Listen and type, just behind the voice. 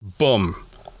Boom.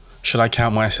 Should I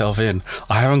count myself in?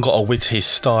 I haven't got a witty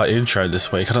start intro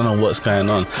this week. I don't know what's going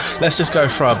on. Let's just go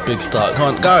for our big start.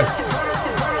 Come on, go!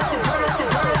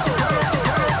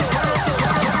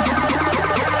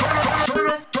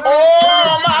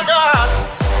 Oh my God!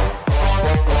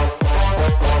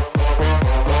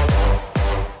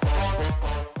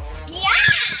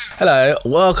 Hello,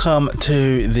 welcome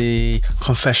to the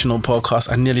Confessional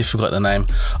Podcast. I nearly forgot the name.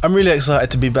 I'm really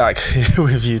excited to be back here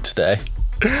with you today.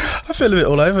 I feel a bit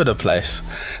all over the place.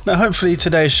 Now, hopefully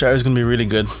today's show is going to be really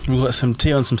good. We've got some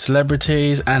tea on some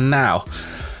celebrities, and now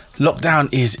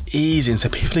lockdown is easing, so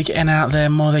people are getting out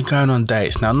there more. They're going on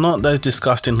dates. Now, not those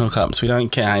disgusting hookups. We don't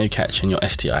care how you're catching your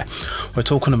STI. We're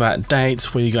talking about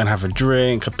dates where you go and have a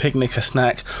drink, a picnic, a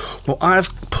snack. Well, I've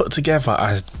put together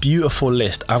a beautiful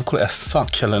list. I've called it a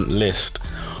succulent list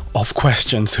of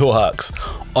questions to ask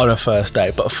on a first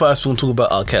date. But first, we'll talk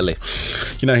about R. Kelly.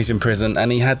 You know, he's in prison,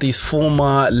 and he had these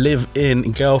former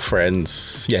live-in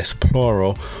girlfriends. Yes,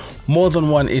 plural. More than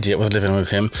one idiot was living with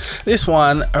him. This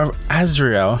one,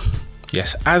 Azriel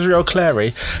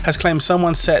Clary, has claimed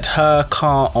someone set her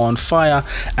car on fire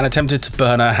and attempted to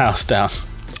burn her house down.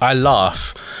 I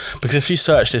laugh because if you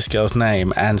search this girl's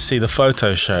name and see the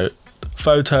photo shoot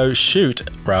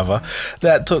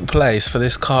that took place for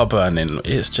this car burning,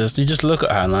 it's just, you just look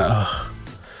at her and like, oh,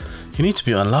 you need to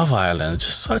be on Love Island.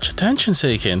 Just such attention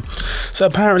seeking. So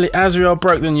apparently Azriel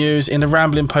broke the news in a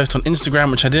rambling post on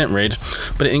Instagram, which I didn't read,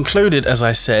 but it included, as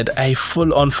I said, a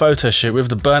full-on photo shoot with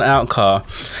the burnt out car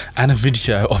and a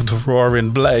video of the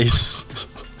roaring blaze.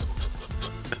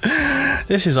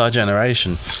 This is our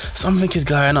generation. Something is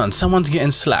going on. Someone's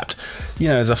getting slapped. You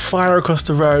know, there's a fire across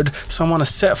the road. Someone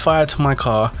has set fire to my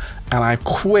car, and I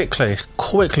quickly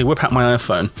whip out my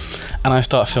iPhone and I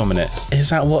start filming it. Is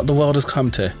that what the world has come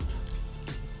to?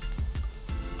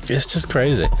 It's just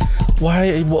crazy. Why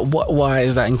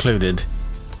is that included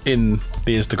in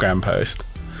the Instagram post?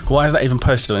 Why is that even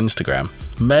posted on Instagram?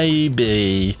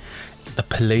 Maybe the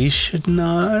police should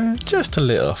know. Just a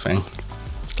little thing.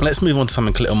 Let's move on to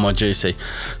something a little more juicy.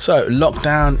 So,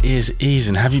 lockdown is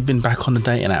easing. Have you been back on the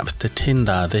dating apps? The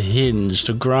Tinder, the Hinge,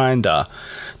 the Grindr,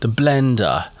 the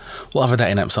Blender. What other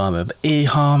dating apps are there? The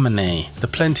eHarmony, the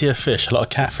Plenty of Fish, a lot of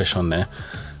catfish on there.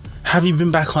 Have you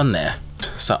been back on there?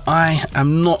 So I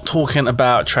am not talking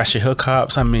about trashy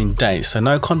hookups, I mean dates. So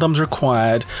no condoms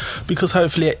required, because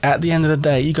hopefully at the end of the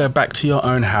day you go back to your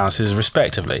own houses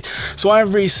respectively. So I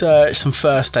researched some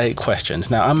first date questions.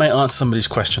 Now I may answer some of these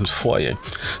questions for you.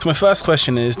 So my first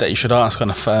question is that you should ask on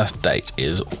a first date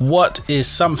is, what is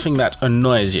something that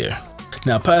annoys you?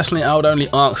 Now, personally, I would only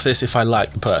ask this if I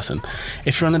like the person.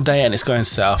 If you're on a date and it's going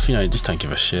south, you know, just don't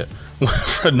give a shit.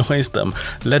 Whatever annoys them,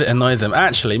 let it annoy them.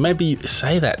 Actually, maybe you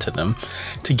say that to them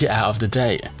to get out of the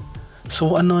date. So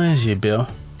what annoys you, Bill?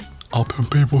 Oh, when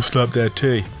people slurp their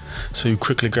tea. So you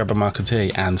quickly grab a mug of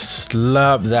tea and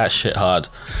slurp that shit hard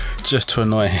just to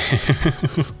annoy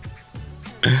him.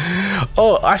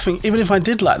 Or I think even if I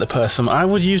did like the person, I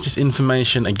would use this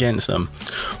information against them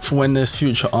for when there's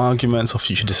future arguments or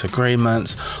future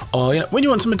disagreements, or, you know, when you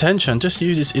want some attention, just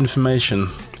use this information.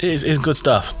 It is good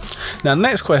stuff. Now,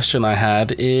 next question I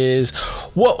had is,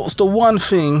 what's the one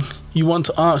thing you want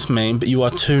to ask me but you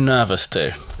are too nervous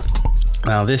to?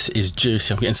 Now, this is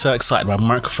juicy. I'm getting so excited. My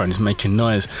microphone is making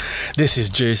noise. This is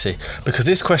juicy because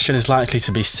this question is likely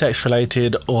to be sex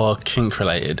related or kink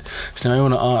related. So now I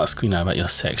want to ask, you know, about your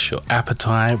sexual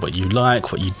appetite, what you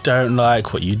like, what you don't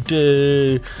like, what you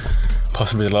do,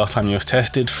 possibly the last time you was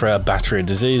tested for a battery of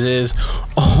diseases.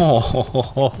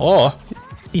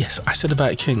 Yes, I said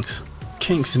about kinks.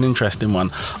 Kink's an interesting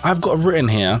one. I've got written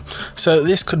here, so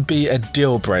this could be a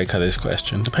deal breaker, this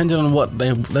question, depending on what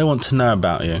they want to know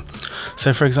about you.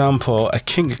 So for example, a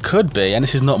kink could be, and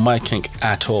this is not my kink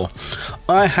at all,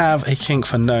 I have a kink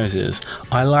for noses.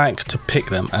 I like to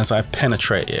pick them as I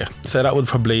penetrate you. So that would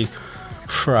probably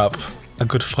throw up a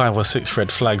good 5 or 6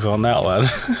 red flags on that one.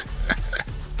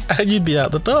 And you'd be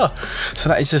out the door. So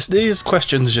that is just, these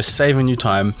questions are just saving you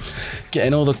time,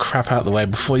 getting all the crap out of the way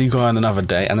before you go on another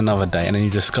day, and then you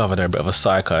discover they're a bit of a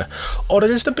psycho, or they're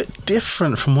just a bit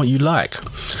different from what you like.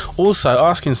 Also,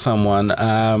 asking someone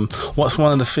what's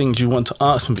one of the things you want to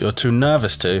ask them but you're too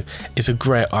nervous to is a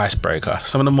great icebreaker.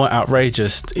 Some of the more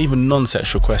outrageous, even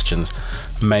non-sexual questions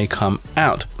may come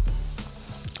out.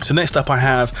 So next up I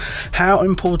have, how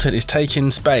important is taking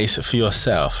space for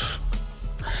yourself?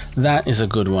 That is a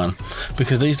good one,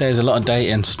 because these days a lot of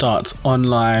dating starts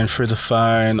online, through the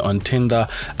phone, on Tinder.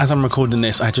 As I'm recording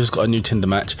this, I just got a new Tinder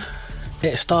match.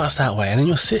 It starts that way, and then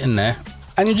you're sitting there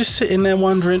and you're just sitting there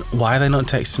wondering, why are they not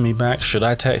texting me back? Should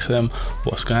I text them?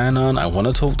 What's going on? I want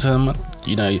to talk to them.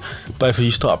 you know, both of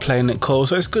you start playing it cool.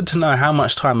 So it's good to know how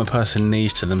much time a person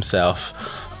needs to themselves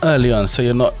early on, so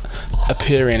you're not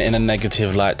appearing in a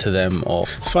negative light to them. Or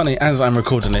it's funny, as I'm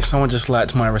recording this, someone just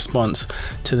liked my response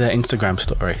to their Instagram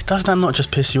story. Does that not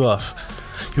just piss you off?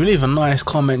 You leave a nice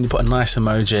comment, you put a nice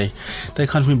emoji, they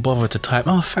can't even bother to type,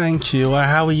 oh thank you, or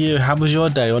how are you, how was your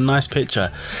day, or nice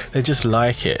picture. They just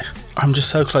like it. I'm just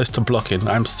so close to blocking.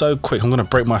 I'm so quick, I'm gonna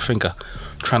break my finger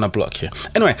trying to block you.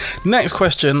 Anyway, next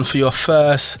question for your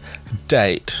first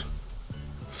date.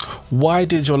 Why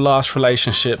did your last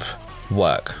relationship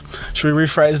work? Should we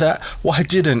rephrase that? Why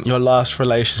didn't your last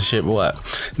relationship work?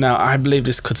 Now, I believe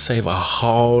this could save a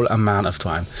whole amount of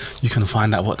time. You can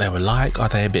find out what they were like. Are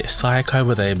they a bit psycho?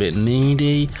 Were they a bit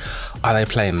needy? Are they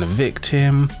playing the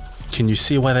victim? Can you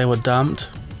see why they were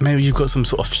dumped? Maybe you've got some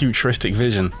sort of futuristic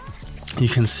vision. You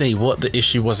can see what the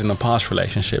issue was in the past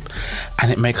relationship,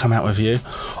 and it may come out with you.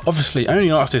 Obviously,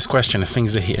 only ask this question if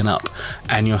things are heating up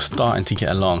and you're starting to get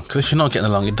along. Because if you're not getting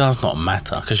along, it does not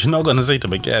matter, because you're not going to see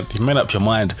them again. You've made up your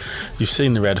mind. You've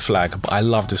seen the red flag. But I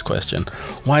love this question.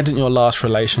 Why didn't your last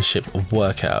relationship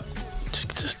work out?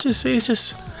 Just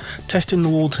testing the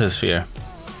waters for you.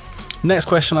 Next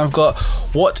question I've got,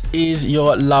 what is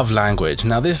your love language?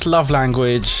 Now this love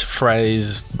language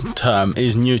phrase term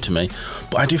is new to me,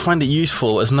 but I do find it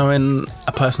useful as knowing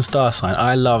a person's star sign.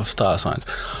 I love star signs.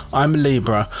 I'm a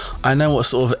Libra. I know what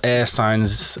sort of air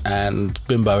signs and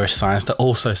bimbo-ish signs that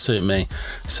also suit me.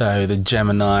 So the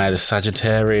Gemini, the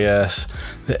Sagittarius,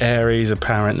 the Aries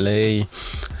apparently.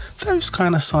 Those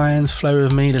kind of signs flow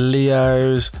with me, the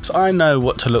Leos. So I know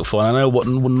what to look for, and I know what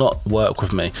will not work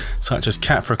with me, such as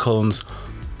Capricorns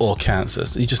or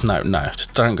Cancers. You just know, no,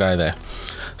 just don't go there.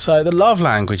 So the love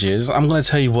languages, I'm going to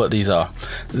tell you what these are.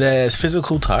 There's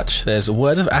physical touch, there's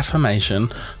words of affirmation,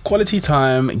 quality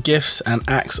time, gifts, and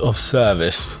acts of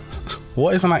service.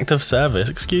 What is an act of service?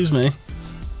 Excuse me.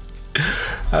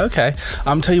 Okay,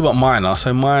 I'm tell you what mine are.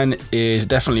 So mine is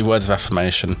definitely words of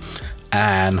affirmation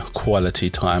and quality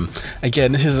time.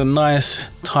 Again, this is a nice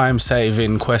time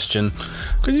saving question,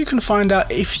 because you can find out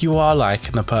if you are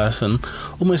liking a person,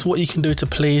 almost what you can do to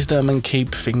please them and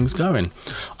keep things going.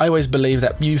 I always believe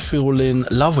that you feel in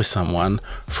love with someone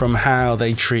from how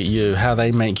they treat you, how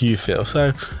they make you feel. So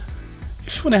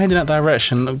if you want to head in that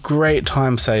direction, great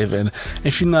time saving.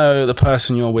 If you know the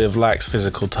person you're with likes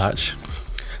physical touch,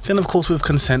 then of course with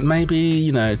consent, maybe,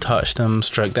 you know, touch them,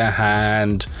 stroke their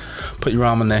hand, put your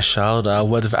arm on their shoulder,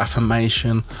 words of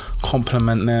affirmation,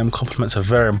 compliment them. Compliments are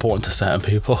very important to certain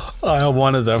people. I am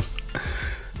one of them.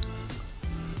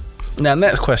 Now,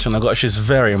 next question I got, which is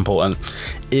very important,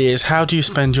 is how do you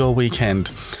spend your weekend?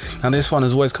 Now this one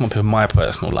has always come up in my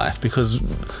personal life, because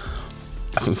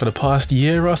I think for the past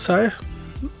year or so,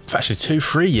 actually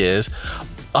 2-3 years,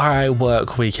 I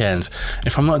work weekends.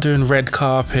 If I'm not doing red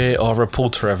carpet or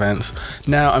reporter events,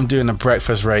 now I'm doing a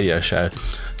breakfast radio show.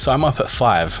 So I'm up at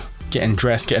 5, getting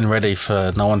dressed, getting ready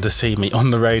for no one to see me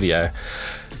on the radio.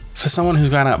 For someone who's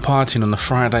going out partying on the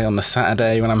Friday, on the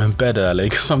Saturday, when I'm in bed early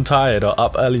because I'm tired, or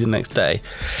up early the next day,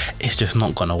 it's just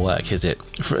not gonna work, is it?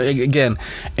 Again,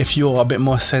 if you're a bit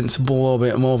more sensible, a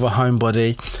bit more of a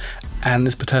homebody, and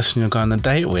this person you're going on a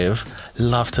date with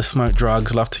loves to smoke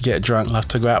drugs, love to get drunk, love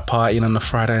to go out partying on a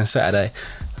Friday and Saturday,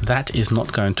 that is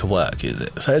not going to work, is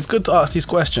it? So it's good to ask these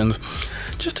questions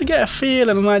just to get a feel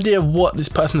and an idea of what this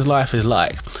person's life is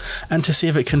like, and to see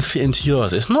if it can fit into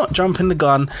yours. It's not jumping the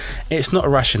gun, it's not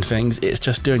rushing things, it's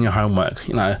just doing your homework.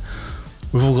 You know,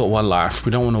 we've all got one life,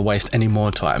 we don't want to waste any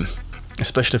more time,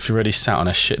 especially if you're already sat on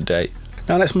a shit date.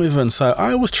 Now let's move on. So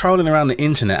I was trolling around the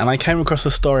internet and I came across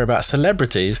a story about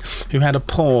celebrities who had a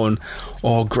porn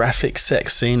or graphic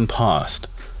sex scene past.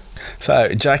 So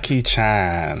Jackie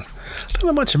Chan, I don't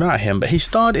know much about him, but he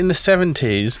starred in the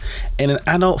 70s in an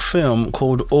adult film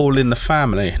called All in the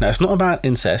Family. Now, it's not about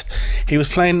incest. He was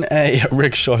playing a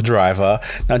rickshaw driver.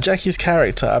 Now, Jackie's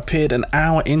character appeared an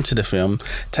hour into the film,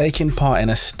 taking part in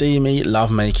a steamy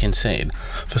lovemaking scene.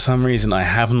 For some reason, I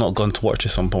have not gone to watch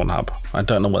this on Pornhub. I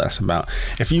don't know what that's about.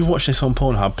 If you've watched this on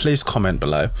Pornhub, please comment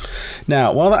below.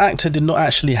 Now, while the actor did not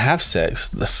actually have sex,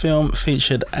 the film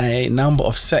featured a number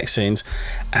of sex scenes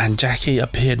and Jackie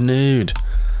appeared nude.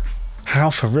 How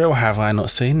for real have I not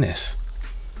seen this?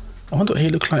 I wonder what he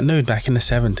looked like nude back in the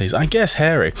 70s. I guess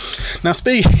hairy. Now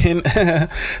speaking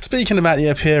about the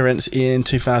appearance in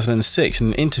 2006 in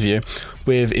an interview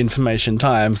with Information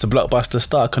Times, the blockbuster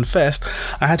star confessed,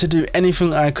 I had to do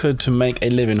anything I could to make a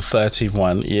living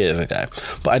 31 years ago.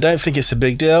 But I don't think it's a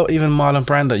big deal. Even Marlon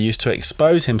Brando used to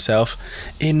expose himself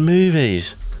in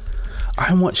movies.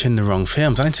 I'm watching the wrong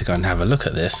films. I need to go and have a look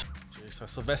at this. So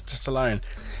Sylvester Stallone,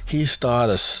 he starred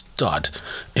as Stud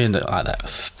in the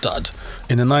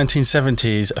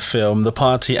 1970s film The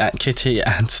Party at Kitty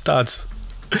and Studs.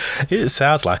 It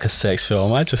sounds like a sex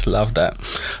film. I just love that.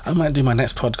 I might do my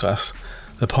next podcast,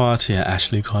 The Party at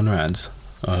Ashley Conrad's.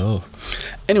 Oh.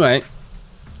 Anyway,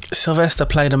 Sylvester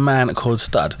played a man called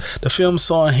Stud. The film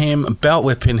saw him belt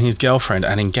whipping his girlfriend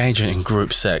and engaging in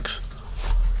group sex.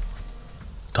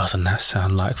 Doesn't that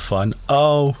sound like fun?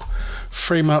 Oh,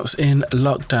 3 months in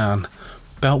lockdown,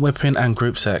 belt whipping and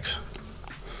group sex.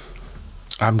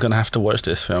 I'm gonna have to watch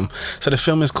this film. So the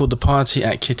film is called The Party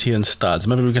at Kitty and Studs.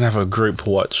 Maybe we can have a group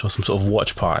watch or some sort of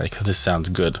watch party, because this sounds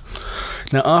good.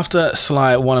 Now, after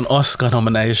Sly won an Oscar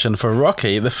nomination for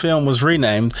Rocky, the film was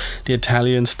renamed The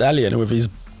Italian Stallion with his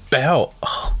belt.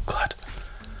 Oh God,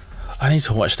 I need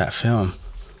to watch that film.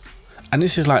 And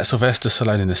this is like Sylvester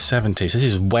Stallone in the 70s. This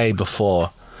is way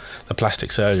before the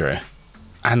plastic surgery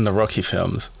and the Rocky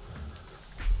films.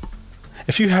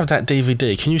 If you have that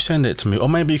DVD, can you send it to me? Or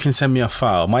maybe you can send me a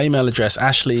file. My email address,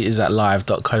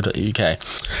 ashley@live.co.uk.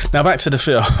 Now back to the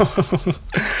film.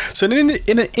 So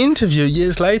in an interview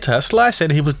years later, Sly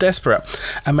said he was desperate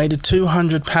and made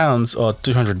 £200 or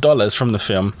 $200 from the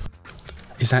film.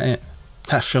 Is that it?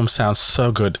 That film sounds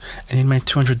so good, and he made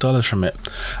 $200 from it.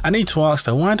 I need to ask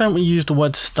though, why don't we use the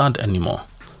word stud anymore?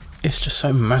 It's just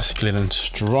so masculine and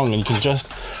strong, and you can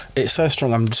just, it's so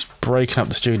strong, I'm just breaking up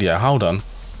the studio. Hold on.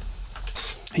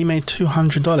 He made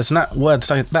 $200, and that word,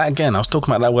 that again, I was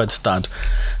talking about that word stud.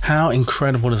 How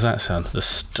incredible does that sound? The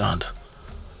stud.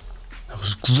 It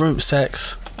was group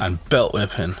sex and belt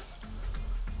whipping.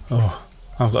 Oh,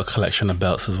 I've got a collection of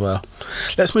belts as well.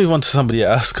 Let's move on to somebody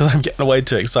else, because I'm getting way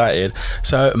too excited.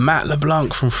 So, Matt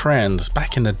LeBlanc from Friends,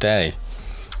 back in the day.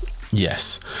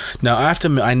 Yes. Now, I have to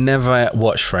admit, I never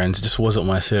watched Friends. It just wasn't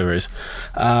my series.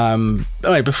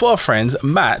 Anyway, before Friends,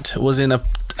 Matt was in a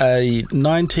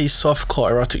 90s softcore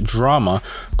erotic drama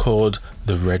called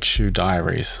The Red Shoe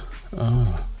Diaries.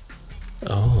 Oh,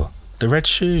 the red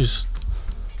shoes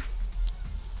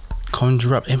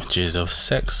conjure up images of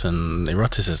sex and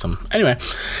eroticism. Anyway,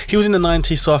 he was in the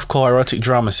 90s softcore erotic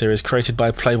drama series created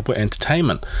by Playboy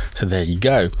Entertainment. So there you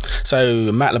go.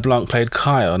 So Matt LeBlanc played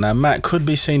Kyle. Now Matt could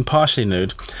be seen partially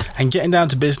nude and getting down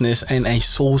to business in a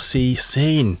saucy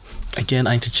scene. Again,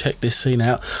 I need to check this scene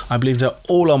out. I believe they're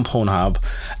all on Pornhub,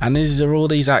 and these are all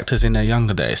these actors in their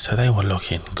younger days, so they were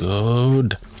looking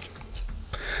good.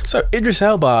 So Idris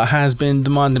Elba has been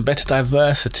demanding better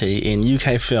diversity in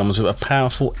UK films with a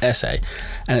powerful essay,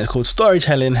 and it's called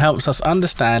Storytelling Helps Us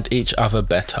Understand Each Other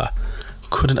Better.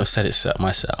 Couldn't have said it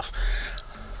myself.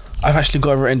 I've actually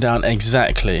got it written down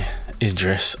exactly.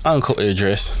 Idris, Uncle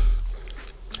Idris.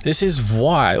 This is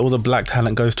why all the black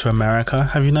talent goes to America.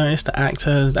 Have you noticed? The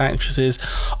actors, the actresses.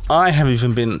 I have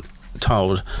even been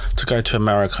told to go to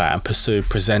America and pursue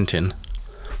presenting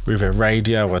with a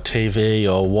radio or TV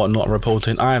or whatnot,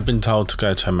 reporting. I have been told to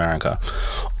go to America.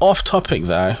 Off topic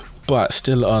though, but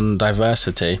still on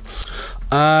diversity.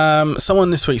 Someone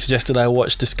this week suggested I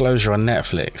watch Disclosure on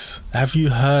Netflix. Have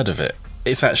you heard of it?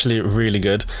 It's actually really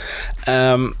good.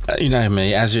 You know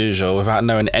me, as usual, without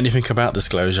knowing anything about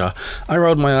Disclosure, I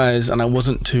rolled my eyes and I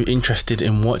wasn't too interested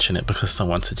in watching it because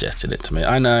someone suggested it to me.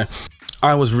 I know,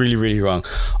 I was really, really wrong.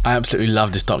 I absolutely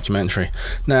love this documentary.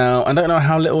 Now, I don't know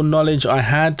how little knowledge I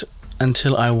had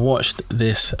until I watched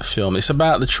this film. It's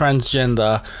about the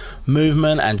transgender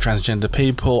movement and transgender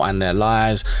people and their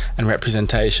lives and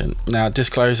representation. Now,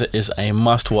 Disclosure is a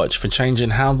must-watch for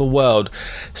changing how the world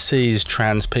sees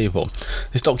trans people.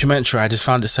 This documentary, I just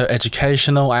found it so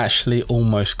educational, I actually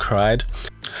almost cried.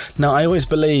 Now, I always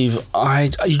believe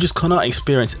you just cannot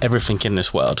experience everything in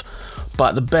this world.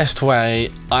 But the best way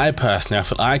I personally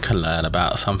feel I can learn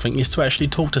about something is to actually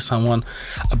talk to someone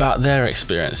about their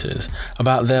experiences,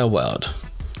 about their world.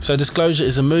 So Disclosure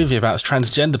is a movie about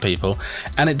transgender people,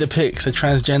 and it depicts the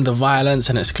transgender violence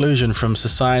and exclusion from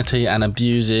society and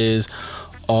abuses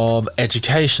of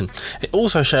education. It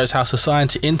also shows how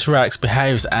society interacts,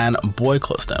 behaves and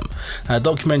boycotts them. Now, the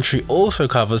documentary also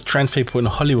covers trans people in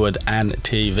Hollywood and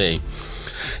TV.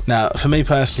 Now, for me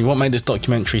personally, what made this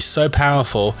documentary so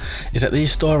powerful is that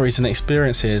these stories and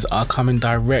experiences are coming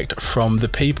direct from the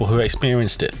people who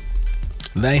experienced it.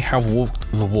 They have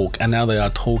walked the walk and now they are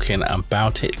talking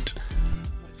about it.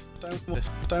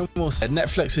 Stonewall said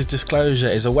Netflix's Disclosure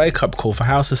is a wake-up call for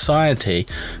how society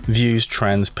views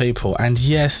trans people, and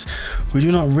yes, we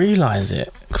do not realise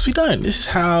it because we don't. This is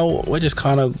how we're just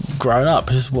kind of grown up.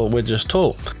 This is what we're just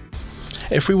taught.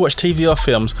 If we watch TV or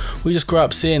films, we just grow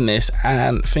up seeing this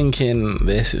and thinking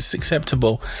this is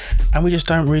acceptable, and we just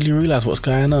don't really realise what's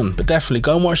going on. But definitely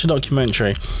go and watch the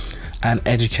documentary and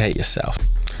educate yourself.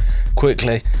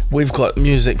 Quickly, we've got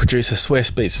music producer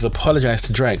Swizz Beatz has apologised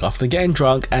to Drake after getting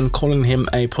drunk and calling him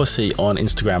a pussy on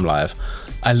Instagram Live.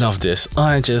 I love this.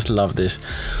 I just love this.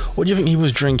 What do you think he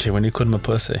was drinking when he called him a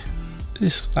pussy?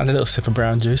 Just had a little sip of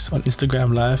brown juice on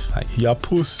Instagram Live. Like, ya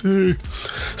pussy.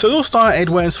 So it all started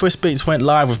when Swizz Beatz went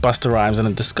live with Busta Rhymes, and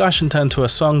a discussion turned to a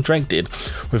song Drake did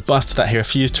with Busta that he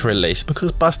refused to release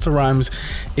because Busta Rhymes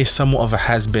is somewhat of a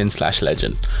has-been /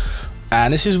 legend.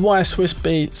 And this is why Swizz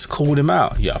Beatz called him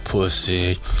out. Ya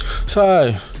pussy.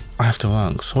 So I have to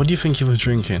ask, what do you think he was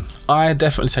drinking? I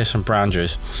definitely say some brown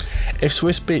juice. If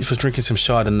Swizz Beatz was drinking some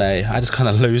Chardonnay, I just kind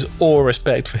of lose all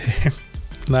respect for him.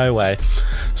 No way.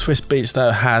 Swizz Beatz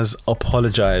though has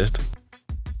apologised.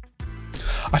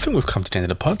 I think we've come to the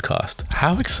end of the podcast.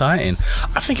 How exciting.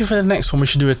 I think for the next one we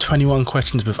should do a 21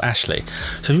 questions with Ashley.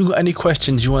 So if you've got any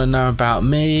questions you want to know about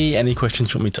me, any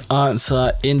questions you want me to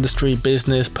answer, industry,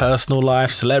 business, personal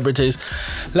life, celebrities,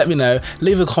 let me know.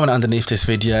 Leave a comment underneath this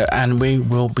video and we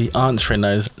will be answering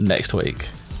those next week.